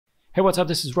Hey, what's up?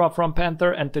 This is Rob from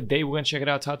Panther, and today we're going to check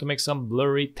out how to make some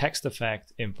blurry text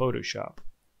effect in Photoshop.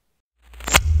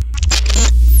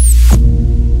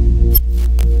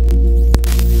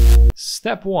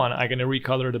 Step 1, I'm going to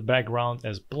recolor the background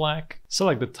as black.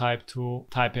 Select the type tool,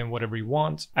 type in whatever you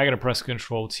want. I'm going to press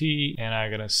Ctrl T and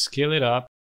I'm going to scale it up.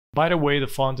 By the way, the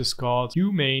font is called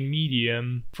Humane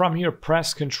Medium. From here,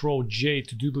 press Ctrl J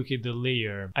to duplicate the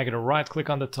layer. I'm going to right click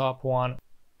on the top one.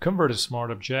 Convert to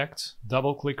Smart Object,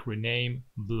 double click, rename,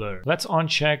 blur. Let's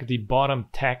uncheck the bottom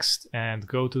text and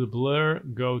go to the blur,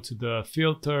 go to the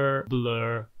filter,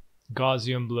 blur,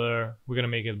 Gaussian blur. We're gonna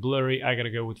make it blurry. I gotta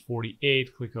go with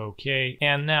 48, click OK.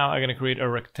 And now I'm gonna create a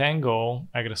rectangle.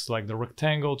 I'm gonna select the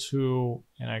rectangle tool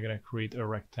and I'm gonna create a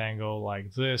rectangle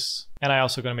like this. And I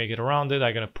also gonna make it rounded.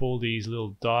 I'm gonna pull these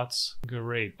little dots.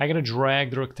 Great. I'm gonna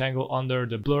drag the rectangle under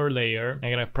the blur layer. I'm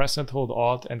gonna press and hold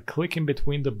Alt and click in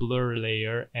between the blur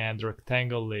layer and the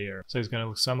rectangle layer. So it's gonna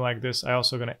look something like this. I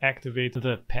also gonna activate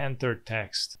the Panther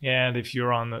text. And if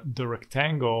you're on the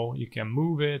rectangle, you can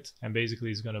move it and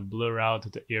basically it's gonna blur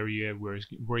out the area where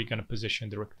you're gonna position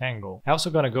the rectangle. I'm also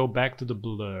gonna go back to the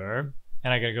blur.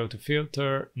 And I'm gonna go to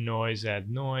filter, noise, add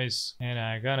noise, and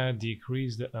I'm gonna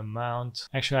decrease the amount.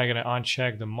 Actually, I'm gonna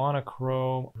uncheck the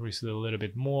monochrome, increase it a little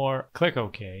bit more, click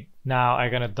OK. Now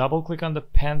I'm gonna double click on the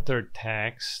Panther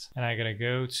text and I'm gonna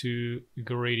go to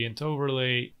gradient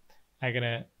overlay. I'm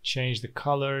gonna change the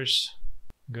colors,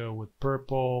 go with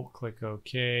purple, click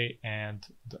OK, and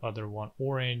the other one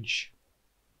orange.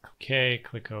 Okay,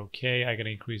 click OK. I'm gonna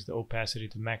increase the opacity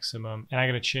to maximum and I'm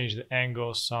gonna change the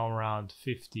angle somewhere around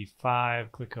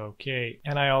 55. Click OK.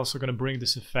 And I also gonna bring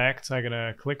this effect. I'm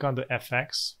gonna click on the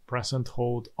FX, press and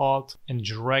hold Alt and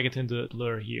drag it into the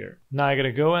blur here. Now I'm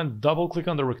gonna go and double click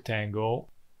on the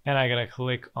rectangle and I'm gonna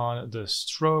click on the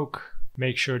stroke.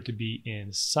 Make sure to be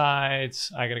in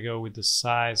sides. I'm gonna go with the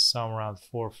size somewhere around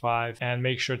 4 or 5 and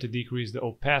make sure to decrease the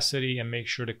opacity and make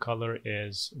sure the color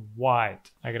is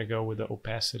white. I'm gonna go with the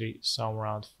opacity somewhere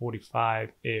around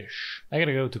 45-ish. I'm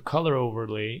gonna go to color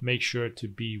overlay, make sure to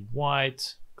be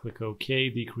white. Click OK,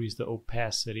 decrease the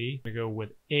opacity. I'm gonna go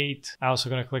with 8. I'm also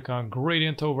gonna click on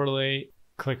gradient overlay.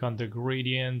 Click on the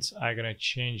gradient. I'm gonna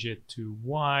change it to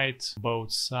white,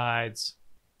 both sides.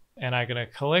 And I'm gonna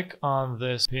click on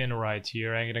this pin right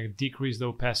here. I'm gonna decrease the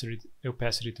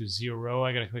opacity to 0.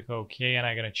 I'm gonna click OK and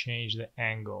I'm gonna change the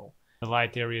angle. The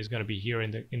light area is gonna be here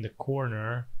in the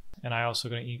corner. And I also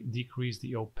gonna decrease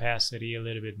the opacity a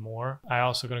little bit more. I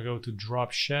also gonna go to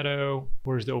drop shadow,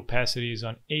 whereas the opacity is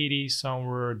on 80,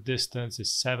 somewhere distance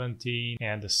is 17,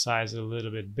 and the size is a little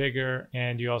bit bigger.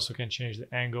 And you also can change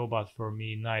the angle, but for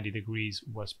me 90 degrees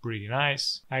was pretty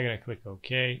nice. I'm gonna click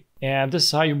OK. And this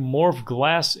is how you morph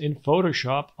glass in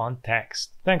Photoshop on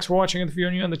text. Thanks for watching, and if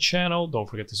you're new on the channel, don't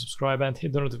forget to subscribe and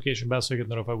hit the notification bell so you get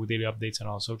notified with daily updates, and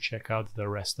also check out the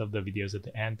rest of the videos at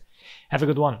the end. Have a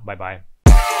good one. Bye bye.